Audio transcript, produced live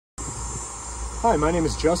Hi, my name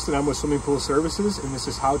is Justin. I'm with Swimming Pool Services, and this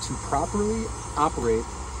is how to properly operate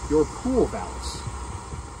your pool valves.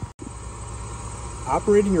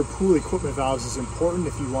 Operating your pool equipment valves is important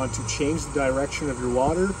if you want to change the direction of your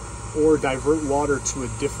water or divert water to a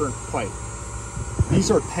different pipe. These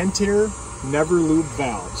are Pentair Never Lube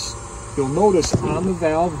valves. You'll notice on the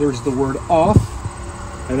valve there's the word off,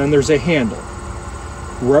 and then there's a handle.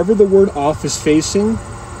 Wherever the word off is facing,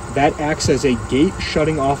 that acts as a gate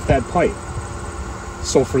shutting off that pipe.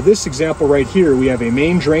 So for this example right here, we have a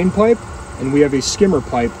main drain pipe and we have a skimmer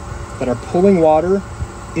pipe that are pulling water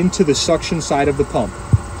into the suction side of the pump.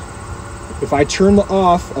 If I turn the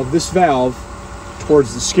off of this valve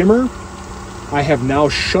towards the skimmer, I have now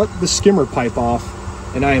shut the skimmer pipe off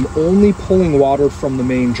and I am only pulling water from the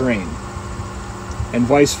main drain. And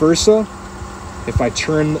vice versa, if I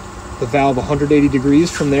turn the valve 180 degrees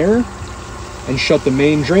from there and shut the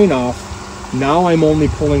main drain off, now I'm only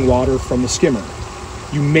pulling water from the skimmer.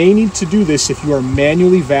 You may need to do this if you are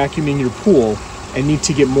manually vacuuming your pool and need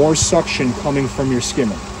to get more suction coming from your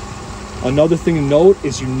skimmer. Another thing to note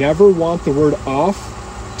is you never want the word off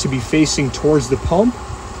to be facing towards the pump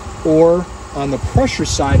or on the pressure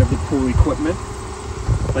side of the pool equipment,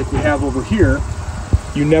 like we have over here.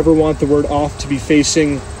 You never want the word off to be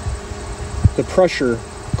facing the pressure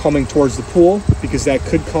coming towards the pool, because that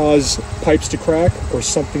could cause pipes to crack or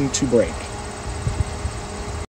something to break.